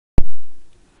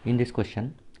In this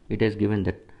question, it is given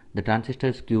that the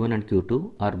transistors Q1 and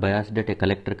Q2 are biased at a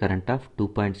collector current of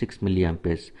 2.6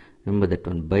 milliamperes. Remember that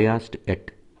one, biased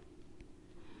at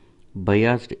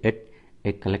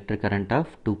a collector current of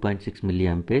 2.6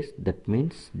 milliamperes. That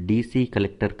means DC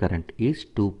collector current is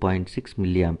 2.6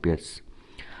 milliamperes.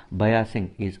 Biasing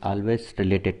is always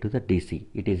related to the DC.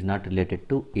 It is not related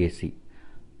to AC.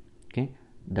 Okay.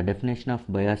 The definition of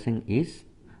biasing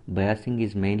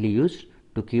is mainly used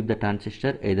to keep the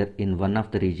transistor either in one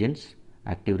of the regions,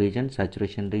 active region,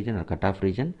 saturation region or cutoff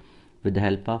region, with the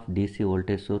help of DC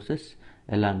voltage sources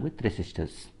along with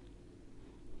resistors.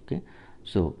 Okay.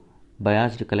 So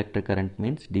biased collector current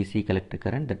means DC collector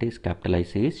current, that is capital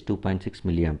IC, is 2.6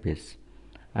 milliamperes,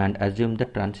 and assume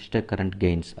that transistor current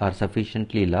gains are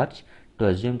sufficiently large to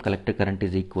assume collector current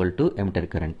is equal to emitter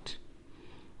current.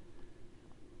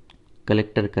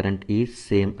 Collector current is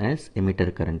same as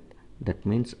emitter current, that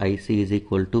means IC is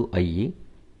equal to IE.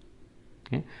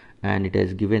 Okay. And it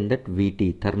is given that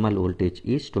VT, thermal voltage,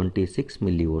 is 26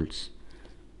 millivolts.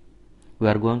 We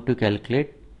are going to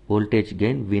calculate voltage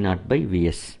gain V0 by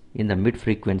Vs in the mid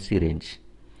frequency range.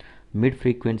 Mid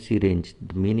frequency range,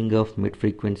 the meaning of mid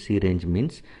frequency range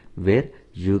means where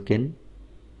you can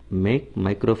make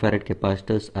microfarad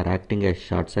capacitors are acting as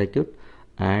short circuit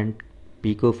and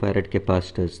picofarad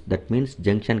capacitors, that means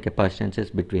junction capacitances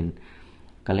between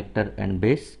collector and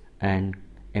base and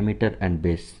emitter and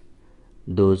base,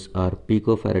 those are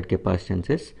picofarad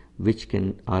capacitances which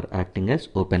are acting as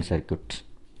open circuits.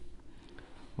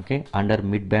 Okay, under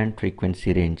mid-band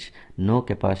frequency range, no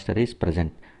capacitor is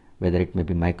present, whether it may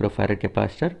be microfarad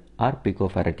capacitor or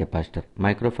picofarad capacitor.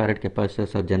 Microfarad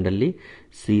capacitors are generally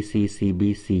CC,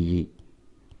 CB, CE.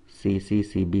 CC,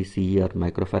 CB, CE are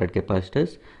microfarad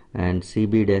capacitors, and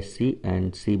CB-C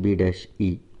and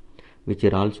CB-E, which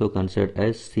are also considered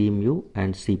as C mu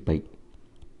and C pi.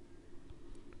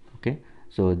 Okay,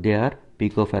 so they are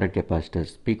picofarad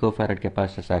capacitors. Picofarad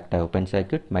capacitors act as open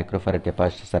circuit, microfarad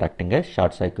capacitors are acting as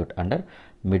short circuit under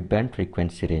mid-band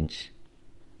frequency range.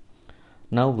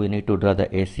 Now we need to draw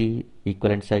the AC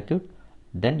equivalent circuit,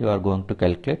 then you are going to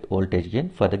calculate voltage gain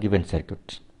for the given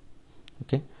circuit.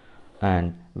 Okay,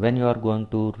 and when you are going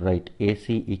to write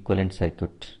AC equivalent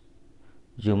circuit,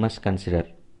 you must consider,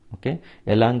 okay,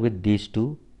 along with these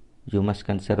two, you must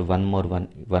consider one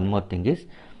more thing is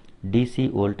DC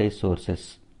voltage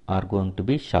sources are going to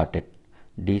be shorted.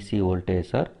 DC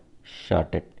voltages are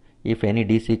shorted. If any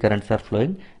DC currents are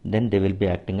flowing, then they will be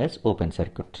acting as open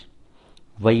circuit.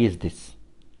 Why is this?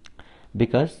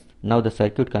 Because now the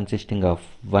circuit consisting of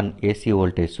one AC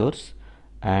voltage source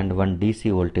and one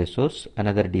DC voltage source,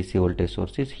 another DC voltage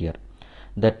source is here.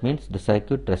 That means the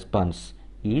circuit response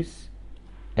is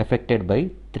affected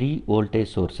by three voltage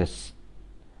sources,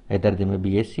 either they may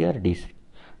be AC or DC.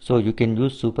 So you can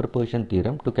use superposition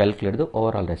theorem to calculate the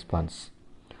overall response.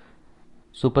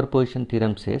 Superposition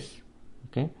theorem says,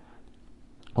 okay,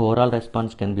 overall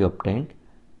response can be obtained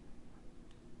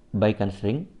by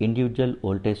considering individual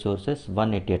voltage sources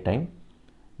one at a time.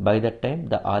 By that time,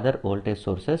 the other voltage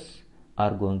sources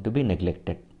are going to be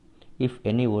neglected. If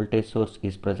any voltage source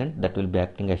is present, that will be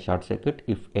acting as short circuit.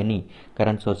 If any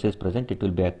current source is present, it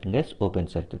will be acting as open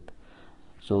circuit.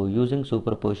 So using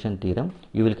superposition theorem,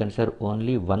 you will consider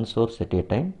only one source at a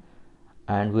time,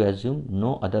 and we assume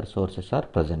no other sources are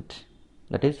present.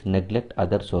 That is, neglect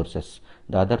other sources.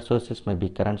 The other sources may be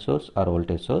current source or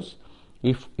voltage source.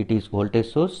 If it is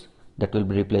voltage source, that will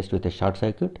be replaced with a short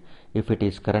circuit. If it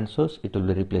is current source, it will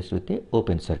be replaced with a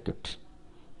open circuit.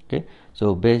 Okay,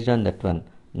 so based on that one,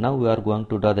 now we are going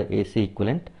to draw the AC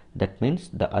equivalent. That means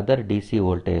the other DC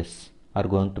voltages are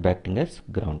going to be acting as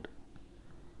ground.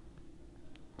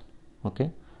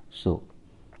 Okay, so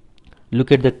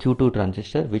look at the Q2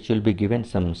 transistor, which will be given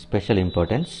some special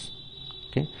importance.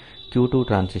 Okay, Q2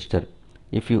 transistor,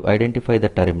 if you identify the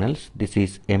terminals, this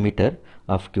is emitter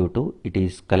of Q2, it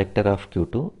is collector of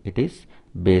Q2, it is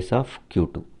base of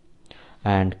Q2,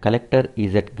 and collector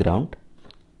is at ground,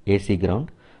 AC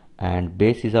ground, and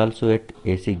base is also at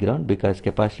AC ground because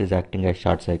capacitor is acting as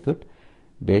short circuit.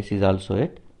 Base is also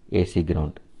at AC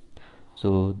ground.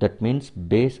 So that means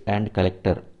base and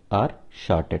collector are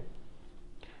shorted.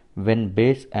 When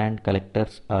base and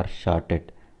collectors are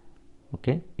shorted,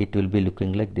 okay, it will be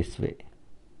looking like this way.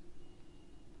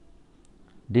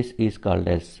 This is called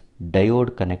as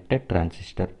diode connected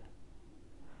transistor,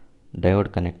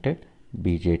 diode connected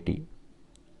BJT.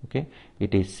 Okay,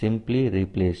 it is simply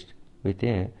replaced with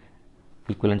a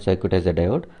equivalent circuit as a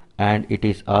diode, and it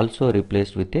is also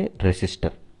replaced with a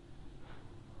resistor,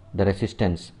 the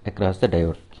resistance across the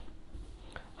diode.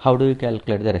 How do you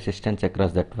calculate the resistance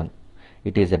across that one?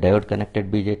 It is a diode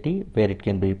connected BJT where it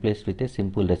can be replaced with a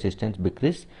simple resistance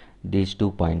because these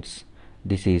 2 points.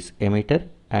 This is emitter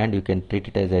and you can treat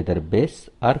it as either base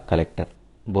or collector.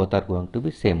 Both are going to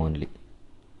be same only.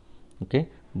 Okay,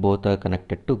 both are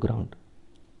connected to ground.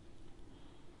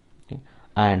 Okay.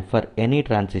 And for any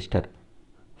transistor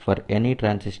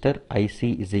IC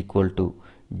is equal to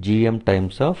GM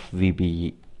times of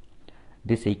VBE.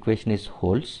 This equation is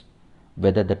holds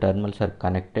whether the terminals are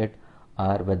connected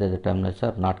or whether the terminals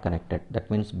are not connected. That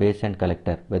means base and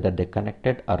collector, whether they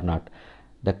connected or not.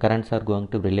 The currents are going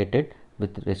to be related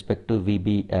with respect to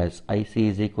VB as IC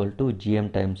is equal to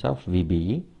GM times of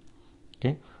VBE.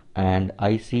 Okay, and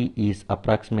IC is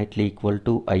approximately equal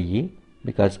to IE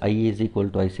because IE is equal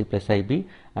to IC plus IB,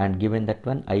 and given that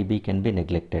one IB can be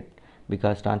neglected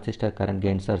because transistor current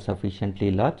gains are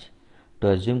sufficiently large to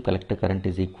assume collector current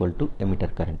is equal to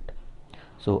emitter current.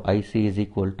 So IC is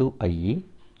equal to IE,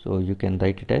 so you can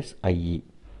write it as IE.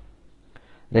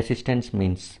 Resistance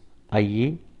means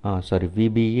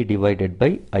VBE divided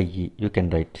by IE. You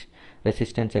can write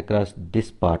resistance across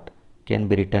this part can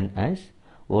be written as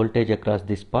voltage across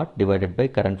this part divided by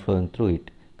current flowing through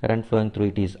it. Current flowing through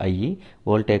it is IE,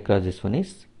 voltage across this one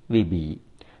is VBE.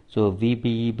 So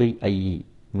VBE by IE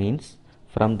means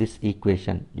from this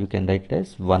equation you can write it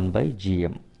as 1 by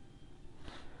GM.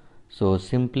 So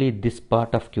simply this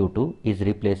part of Q2 is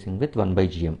replacing with 1 by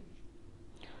GM.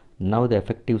 Now the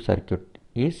effective circuit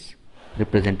is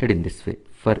represented in this way.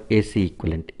 For AC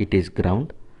equivalent it is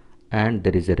ground and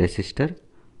there is a resistor.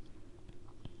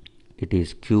 It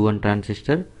is Q1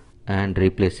 transistor and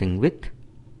replacing with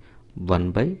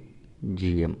 1 by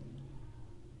GM.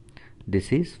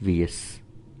 This is Vs.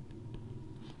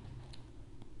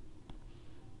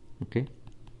 Okay.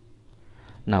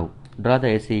 Now draw the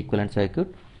AC equivalent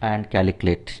circuit and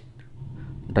calculate.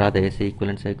 Draw the AC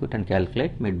equivalent circuit and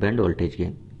calculate mid-band voltage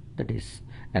gain. That is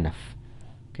enough.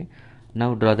 Okay.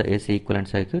 Now draw the AC equivalent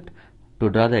circuit. To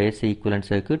draw the AC equivalent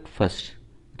circuit, first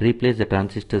replace the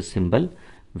transistor symbol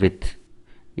with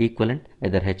equivalent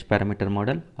either H parameter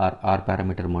model or R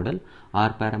parameter model.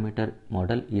 R parameter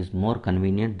model is more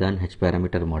convenient than H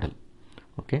parameter model.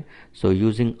 Okay. So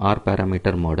using R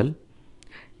parameter model,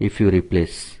 if you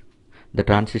replace the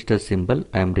transistor symbol,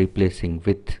 I am replacing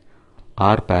with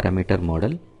R parameter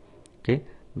model, okay,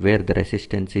 where the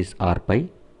resistance is R pi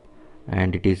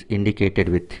and it is indicated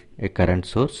with a current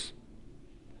source.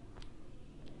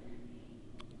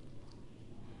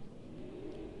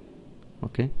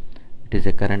 Okay, it is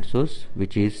a current source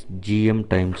which is GM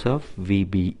times of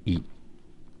VBE.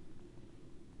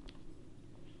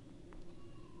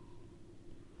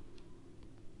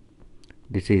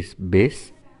 This is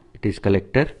base, it is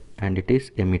collector and it is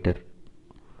emitter.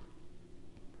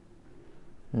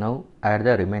 Now add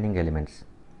the remaining elements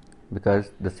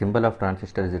because the symbol of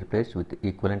transistor is replaced with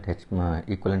equivalent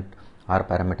R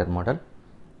parameter model,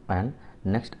 and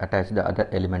next attach the other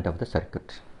element of the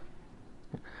circuit.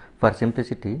 For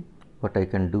simplicity, what I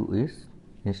can do is,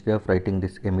 instead of writing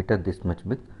this emitter this much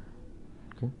big,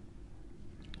 okay,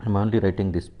 I am only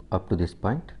writing this up to this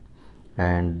point,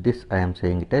 and this I am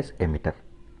saying it as emitter.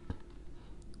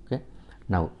 Okay.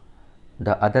 Now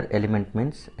the other element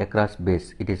means across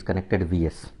base it is connected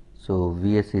Vs. So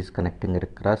Vs is connecting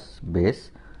across base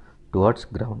towards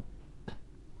ground.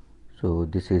 So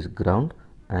this is ground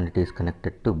and it is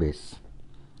connected to base.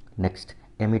 Next,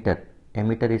 emitter.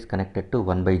 Emitter is connected to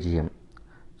 1 by GM.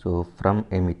 So from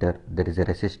emitter there is a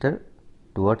resistor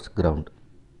towards ground,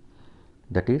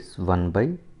 that is 1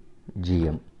 by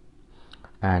GM,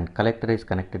 and collector is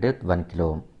connected with 1 kilo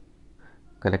ohm.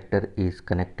 Collector is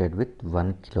connected with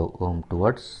 1 kilo ohm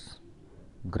towards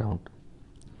ground.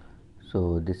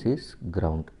 So this is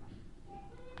ground,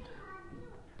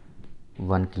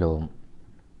 1 kilo ohm.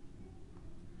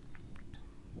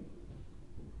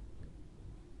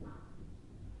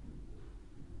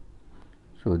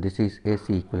 So this is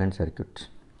AC equivalent circuit.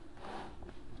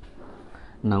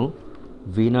 Now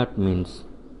V0 means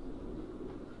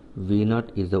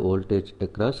V0 is the voltage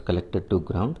across collector to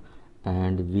ground,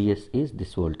 and Vs is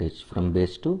this voltage from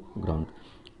base to ground.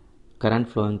 Current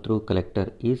flowing through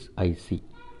collector is IC.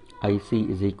 IC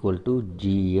is equal to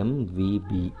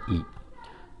GMVBE.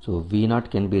 So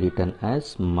V0 can be written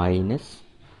as minus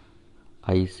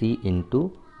IC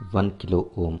into 1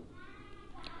 kilo ohm.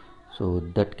 So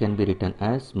that can be written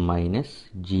as minus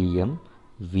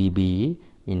GMVBE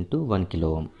into 1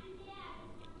 kilo ohm.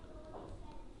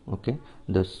 Okay,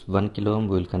 this 1 kilo ohm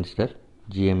we will consider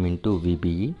GM into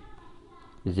VBE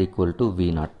is equal to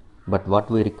V0, but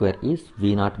what we require is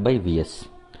V0 by Vs.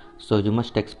 So you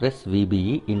must express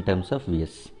VBE in terms of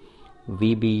Vs.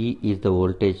 VBE is the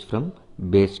voltage from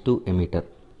base to emitter.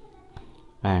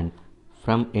 and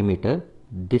from emitter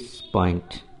this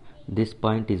point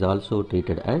is also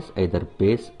treated as either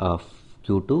base of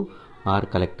Q2 or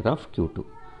collector of Q2.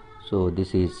 So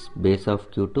this is base of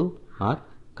Q2 or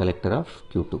collector of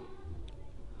Q2.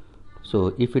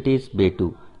 So if it is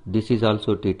Bay2, this is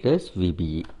also treated as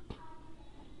VBE.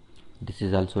 This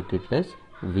is also treated as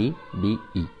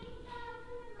VBE.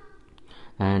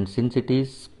 And since it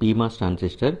is PMOS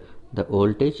transistor, the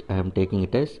voltage I am taking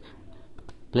it as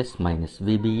plus minus.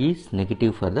 VBE is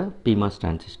negative for the PMOS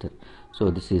transistor. So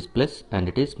this is plus and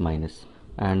it is minus.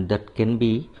 And that can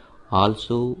be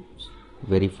also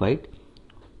verified,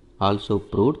 also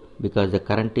proved, because the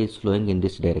current is flowing in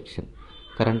this direction.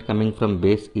 Current coming from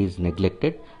base is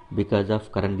neglected because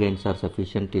of current gains are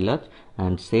sufficiently large,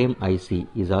 and same IC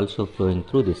is also flowing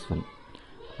through this one.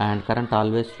 And current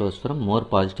always flows from more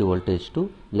positive voltage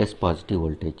to less positive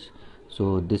voltage.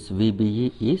 So this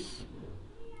VBE is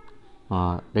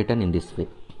written in this way.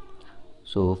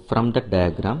 So from the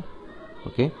diagram,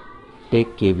 okay,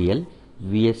 take KVL.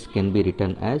 Vs can be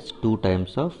written as 2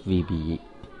 times of VBE.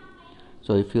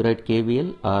 So if you write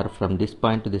KVL, or from this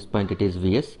point to this point it is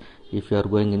Vs. If you are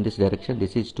going in this direction,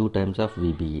 this is 2 times of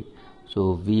VBE.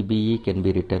 So VBE can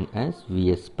be written as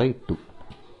Vs by 2.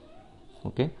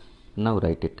 Okay, now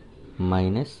write it,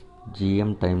 minus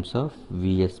Gm times of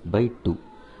Vs by 2.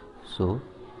 So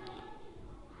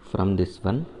from this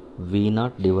one,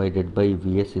 V0 divided by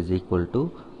Vs is equal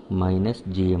to minus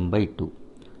Gm by 2,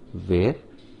 where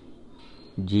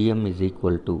Gm is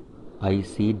equal to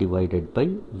IC divided by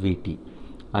Vt.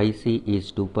 IC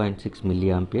is 2.6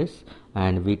 milliamperes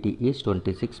and Vt is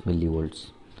 26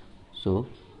 millivolts. So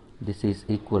this is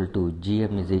equal to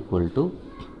Gm is equal to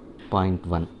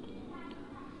 0.1.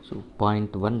 So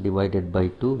 0.1 divided by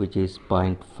 2, which is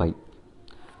 0.5.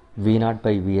 V0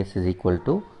 by Vs is equal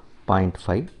to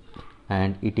 0.5,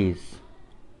 and it is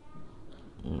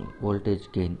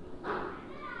voltage gain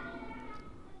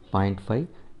 0.5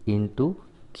 into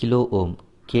kilo ohm.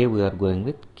 K we are going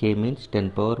with, K means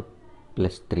 10 power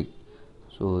plus 3.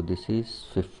 So this is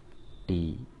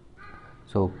 50.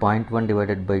 So 0.1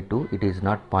 divided by 2, it is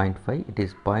not 0.5, it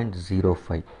is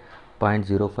 0.05.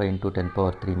 0.05 into 10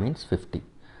 power 3 means 50.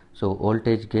 So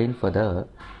voltage gain for the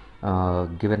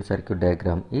given circuit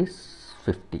diagram is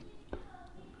 50.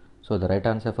 So the right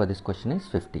answer for this question is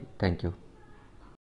 50. Thank you.